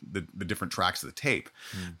tracks on the different tracks of the tape.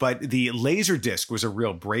 But the laser disc was a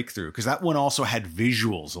real breakthrough because that one also had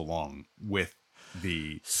visuals along with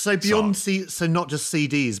the so not just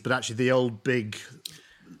CDs, but actually the old big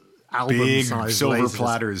album size silver lasers.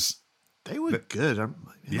 platters. They were good.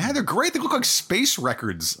 Yeah, they're great. They look like space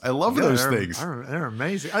records. I love those things. They're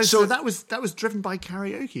amazing. Oh, so that was driven by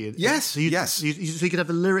karaoke. Yes, yes. So you could have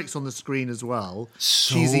the lyrics on the screen as well.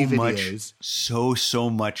 So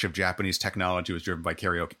much of Japanese technology was driven by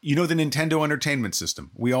karaoke. The Nintendo Entertainment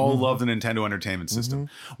System. We all love the Nintendo Entertainment System.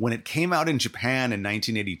 When it came out in Japan in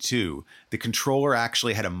 1982, the controller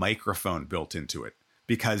actually had a microphone built into it,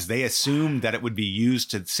 because they assumed that it would be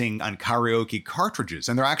used to sing on karaoke cartridges.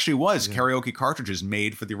 And there actually was karaoke cartridges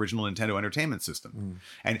made for the original Nintendo Entertainment System.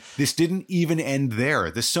 And this didn't even end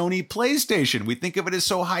there. The Sony PlayStation, we think of it as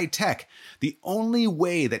so high tech. The only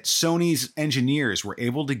way that Sony's engineers were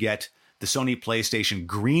able to get the Sony PlayStation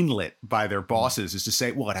greenlit by their bosses is to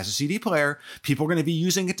say, well, it has a CD player. People are going to be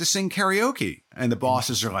using it to sing karaoke. And the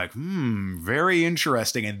bosses are like, very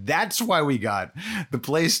interesting. And that's why we got the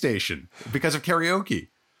PlayStation, because of karaoke.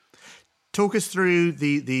 Talk us through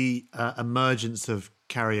the emergence of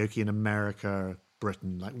karaoke in America,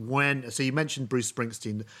 Britain. So you mentioned Bruce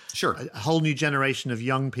Springsteen. Sure. A whole new generation of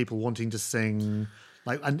young people wanting to sing.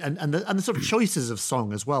 And the sort of choices of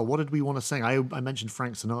song as well. What did we want to sing? I mentioned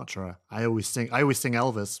Frank Sinatra. I always sing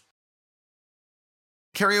Elvis.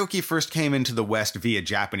 Karaoke first came into the West via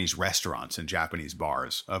Japanese restaurants and Japanese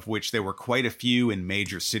bars, of which there were quite a few in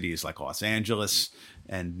major cities like Los Angeles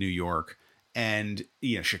and New York and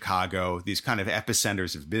Chicago, these kind of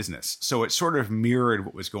epicenters of business. So it sort of mirrored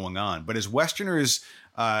what was going on. But as Westerners,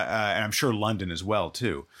 and I'm sure London as well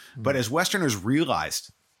too, but as Westerners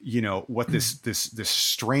realized what this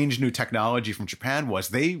strange new technology from Japan was,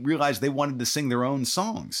 they realized they wanted to sing their own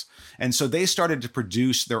songs. And so they started to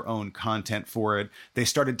produce their own content for it. They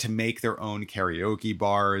started to make their own karaoke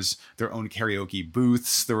bars, their own karaoke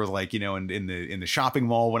booths. There were like, in the shopping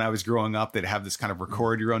mall when I was growing up, they'd have this kind of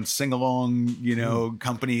record your own sing-along,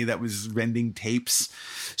 company that was vending tapes.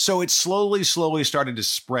 So it slowly started to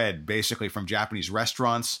spread basically from Japanese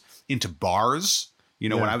restaurants into bars.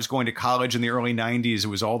 When I was going to college in the early 90s, it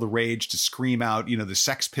was all the rage to scream out, the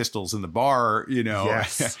Sex Pistols in the bar,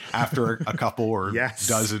 Yes. after a couple or Yes.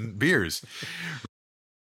 dozen beers.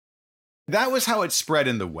 That was how it spread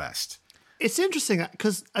in the West. It's interesting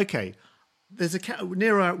because, there's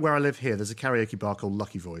near where I live here, there's a karaoke bar called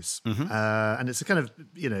Lucky Voice. And it's a kind of,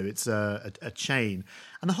 it's a chain.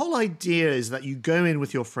 And the whole idea is that you go in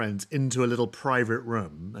with your friends into a little private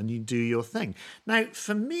room and you do your thing. Now,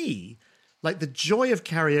 for me, like the joy of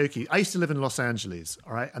karaoke, I used to live in Los Angeles,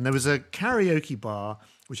 all right? And there was a karaoke bar,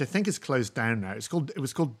 which I think is closed down now. It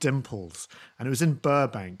was called Dimples, and it was in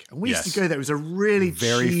Burbank. And we used to go there. It was a really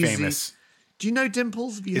very cheesy, famous. Do you know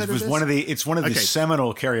Dimples? Have you heard of this? It's one of the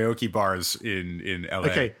seminal karaoke bars in LA.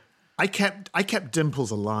 Okay. I kept Dimples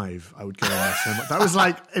alive. I would go in there so much. That was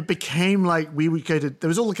like, it became like we would go to, there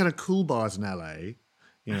was all the kind of cool bars in LA.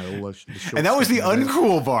 All the short and that was the stuff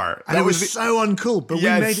uncool bar. And it was so uncool, but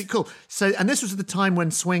Yes. we made it cool. So, and this was at the time when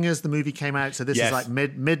Swingers, the movie, came out. So this is like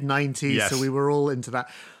mid 90s. Yes. So we were all into that.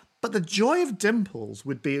 But the joy of Dimples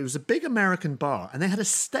would be, it was a big American bar and they had a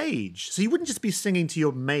stage. So you wouldn't just be singing to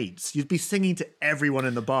your mates. You'd be singing to everyone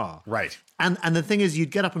in the bar. Right. And the thing is,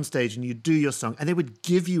 you'd get up on stage and you'd do your song and they would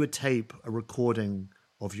give you a recording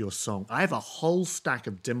of your song. I have a whole stack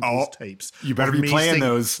of Dimples tapes. You better be playing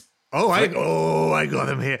those. I got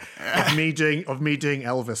them here of me doing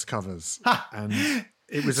Elvis covers, and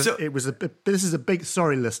this is a big.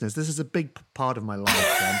 Sorry, listeners, this is a big part of my life.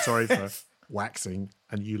 So I'm sorry for waxing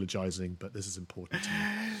and eulogizing, but this is important to me.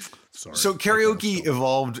 Sorry. So karaoke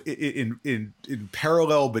evolved in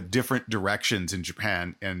parallel but different directions in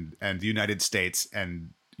Japan and the United States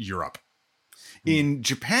and Europe. In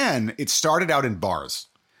Japan, it started out in bars,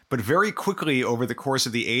 but very quickly over the course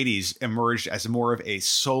of the 80s emerged as more of a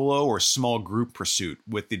solo or small group pursuit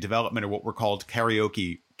with the development of what were called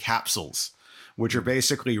karaoke capsules, which are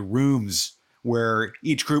basically rooms where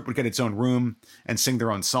each group would get its own room and sing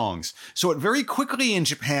their own songs. So it very quickly in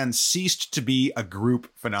Japan ceased to be a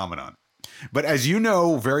group phenomenon. But as you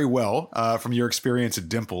know very well from your experience at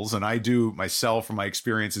Dimples, and I do myself from my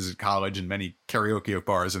experiences at college and many karaoke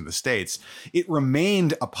bars in the States, it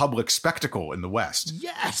remained a public spectacle in the West.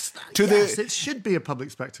 Yes, it should be a public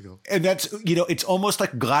spectacle. And that's, it's almost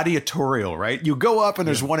like gladiatorial, right? You go up and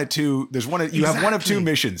there's one of two, you have one of two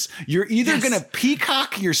missions. You're either going to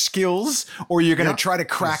peacock your skills or you're going to try to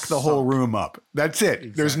crack the whole room up. That's it. Exactly.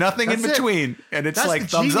 There's nothing in between. And it's like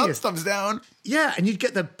thumbs up, thumbs down. Yeah, and you'd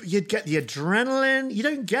get the adrenaline. You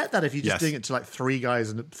don't get that if you're just doing it to like three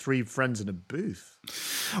friends in a booth.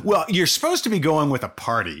 Well, you're supposed to be going with a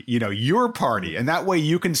party, your party, and that way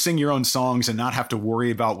you can sing your own songs and not have to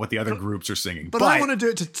worry about what the other groups are singing. But I want to do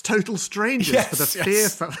it to total strangers for the fear.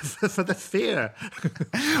 For the fear.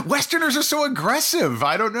 Westerners are so aggressive.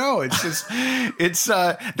 I don't know. It's just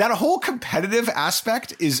that whole competitive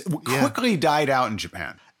aspect is quickly died out in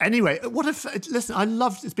Japan. Anyway, listen,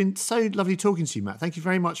 it's been so lovely talking to you, Matt. Thank you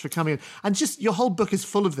very much for coming in. And just your whole book is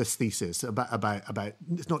full of this thesis about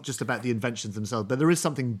it's not just about the inventions themselves, but there is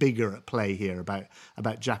something bigger at play here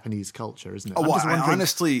about Japanese culture, isn't it? Oh, well, I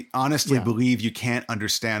honestly believe you can't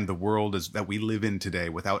understand the world that we live in today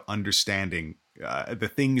without understanding the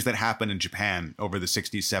things that happened in Japan over the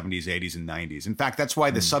 60s, 70s, 80s, and 90s. In fact, that's why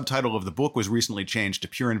the subtitle of the book was recently changed to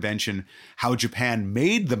Pure Invention, How Japan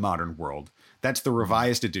Made the Modern World. That's the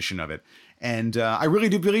revised edition of it. And I really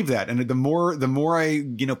do believe that. And the more I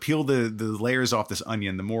peel the layers off this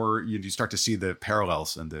onion, the more you start to see the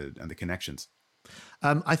parallels and the connections.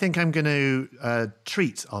 I think I'm going to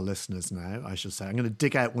treat our listeners now, I shall say. I'm going to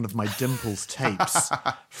dig out one of my Dimples tapes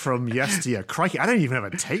from yesteryear. Crikey, I don't even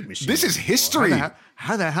have a tape machine. This is history.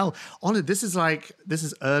 How the hell? This is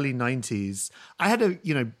early 90s. I had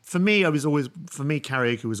for me,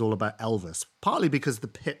 karaoke was all about Elvis, partly because the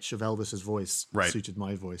pitch of Elvis's voice suited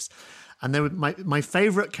my voice. And there was my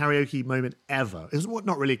favorite karaoke moment ever. It was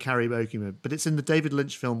not really a karaoke moment, but it's in the David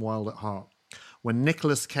Lynch film Wild at Heart, when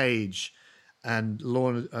Nicolas Cage and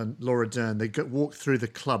Laura Dern, they walk through the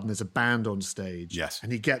club and there's a band on stage. Yes.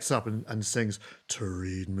 And he gets up and sings,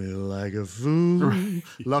 "Treat Me Like a Fool."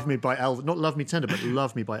 Love Me by Elvis. Not Love Me Tender, but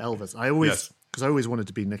Love Me by Elvis. Because I always wanted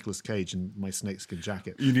to be Nicolas Cage in my snakeskin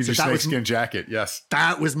jacket. You need your snakeskin jacket, yes.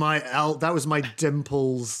 That was my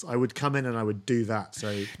Dimples. I would come in and I would do that.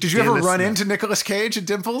 So, did you ever run into Nicolas Cage at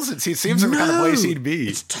Dimples? It seems like the kind of place he'd be.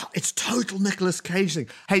 It's total Nicolas Cage thing.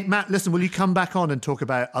 Hey, Matt, listen, will you come back on and talk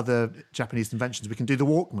about other Japanese inventions? We can do the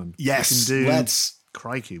Walkman. Yes,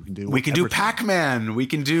 crikey, we can do Pac-Man. We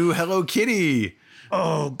can do Hello Kitty.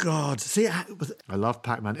 Oh, God. See, I love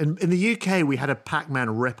Pac-Man. In the UK, we had a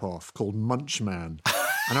Pac-Man rip-off called Munchman.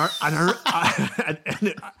 I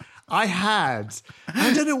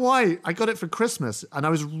don't know why, I got it for Christmas, and I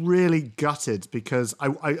was really gutted because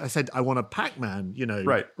I said, I want a Pac-Man,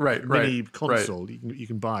 mini console you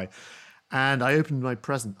can buy. And I opened my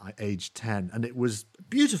present at age 10, and it was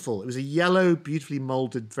beautiful. It was a yellow, beautifully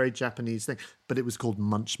molded, very Japanese thing, but it was called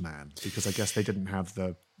Munchman because I guess they didn't have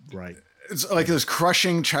the right... It's like those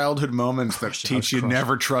crushing childhood moments that teach you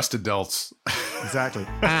never trust adults. Exactly.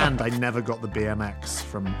 And I never got the BMX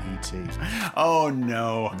from E.T. Oh,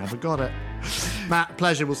 no. Never got it. Matt,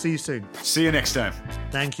 pleasure. We'll see you soon. See you next time.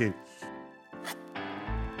 Thank you.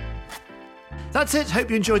 That's it. Hope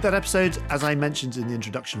you enjoyed that episode. As I mentioned in the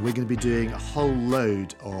introduction, we're going to be doing a whole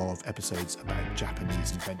load of episodes about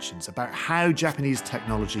Japanese inventions, about how Japanese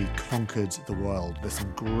technology conquered the world. There's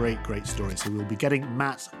some great, great stories. So we'll be getting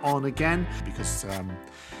Matt on again because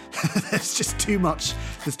there's just too much.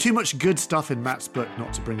 There's too much good stuff in Matt's book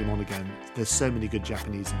not to bring him on again. There's so many good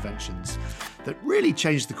Japanese inventions that really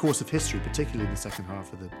changed the course of history, particularly in the second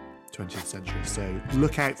half of the 20th century. So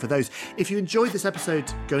look out for those. If you enjoyed this episode,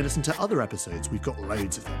 go and listen to other episodes. We've got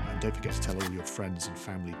loads of them. And don't forget to tell all your friends and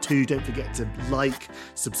family too. Don't forget to like,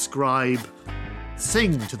 subscribe,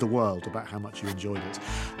 sing to the world about how much you enjoyed it.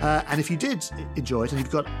 And if you did enjoy it and you've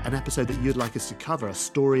got an episode that you'd like us to cover, a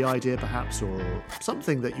story idea perhaps, or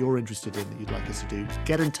something that you're interested in that you'd like us to do,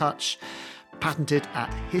 get in touch. Patent it at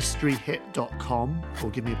historyhit.com or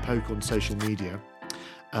give me a poke on social media.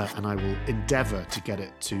 And I will endeavour to get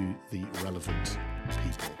it to the relevant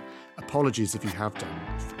people. Apologies if you have done.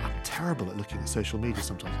 I'm terrible at looking at social media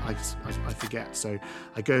sometimes. I forget. So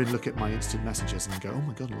I go and look at my instant messages and go, oh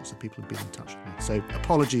my God, lots of people have been in touch with me. So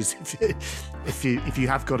apologies if you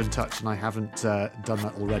have got in touch and I haven't done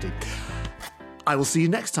that already. I will see you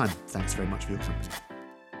next time. Thanks very much for your company.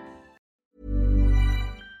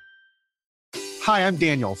 Hi, I'm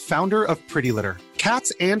Daniel, founder of Pretty Litter.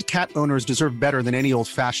 Cats and cat owners deserve better than any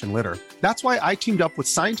old-fashioned litter. That's why I teamed up with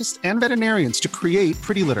scientists and veterinarians to create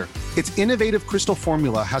Pretty Litter. Its innovative crystal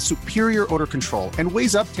formula has superior odor control and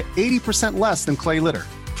weighs up to 80% less than clay litter.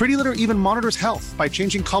 Pretty Litter even monitors health by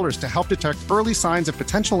changing colors to help detect early signs of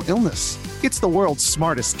potential illness. It's the world's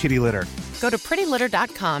smartest kitty litter. Go to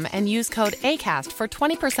prettylitter.com and use code ACAST for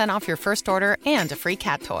 20% off your first order and a free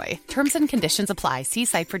cat toy. Terms and conditions apply. See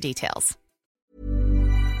site for details.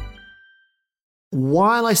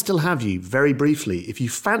 While I still have you, very briefly, if you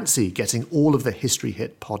fancy getting all of the History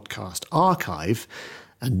Hit podcast archive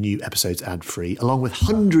and new episodes ad-free, along with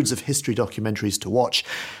hundreds of history documentaries to watch,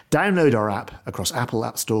 download our app across Apple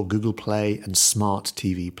App Store, Google Play, and smart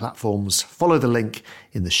TV platforms. Follow the link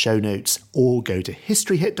in the show notes or go to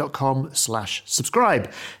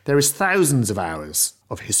historyhit.com/subscribe. There is thousands of hours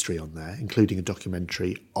of history on there, including a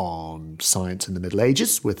documentary on science in the Middle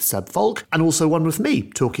Ages with Seb Falk, and also one with me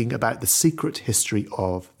talking about the secret history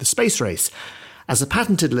of the space race. As a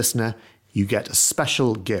patented listener, you get a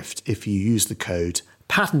special gift if you use the code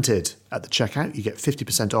PATENTED at the checkout. You get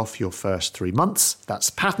 50% off your first 3 months. That's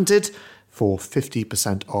PATENTED for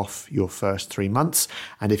 50% off your first 3 months.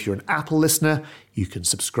 And if you're an Apple listener, you can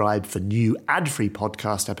subscribe for new ad-free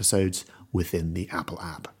podcast episodes within the Apple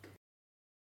app.